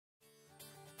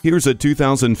Here's a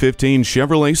 2015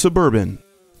 Chevrolet Suburban.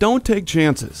 Don't take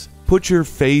chances. Put your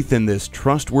faith in this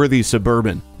trustworthy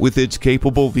Suburban with its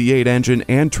capable V8 engine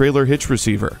and trailer hitch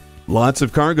receiver. Lots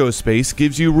of cargo space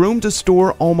gives you room to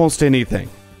store almost anything.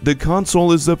 The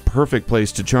console is the perfect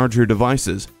place to charge your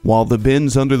devices, while the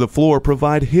bins under the floor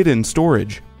provide hidden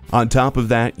storage. On top of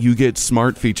that, you get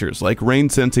smart features like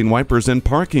rain-sensing wipers and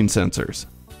parking sensors.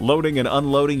 Loading and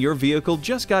unloading your vehicle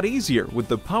just got easier with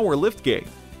the power liftgate.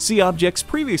 See objects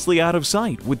previously out of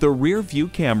sight with the rear view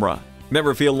camera.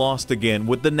 Never feel lost again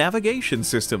with the navigation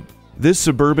system. This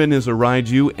Suburban is a ride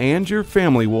you and your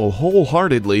family will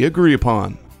wholeheartedly agree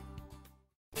upon.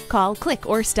 Call, click,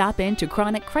 or stop in to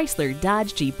Cronic Chrysler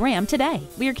Dodge Jeep Ram today.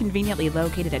 We are conveniently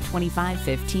located at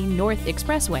 2515 North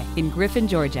Expressway in Griffin,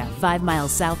 Georgia, 5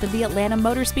 miles south of the Atlanta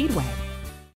Motor Speedway.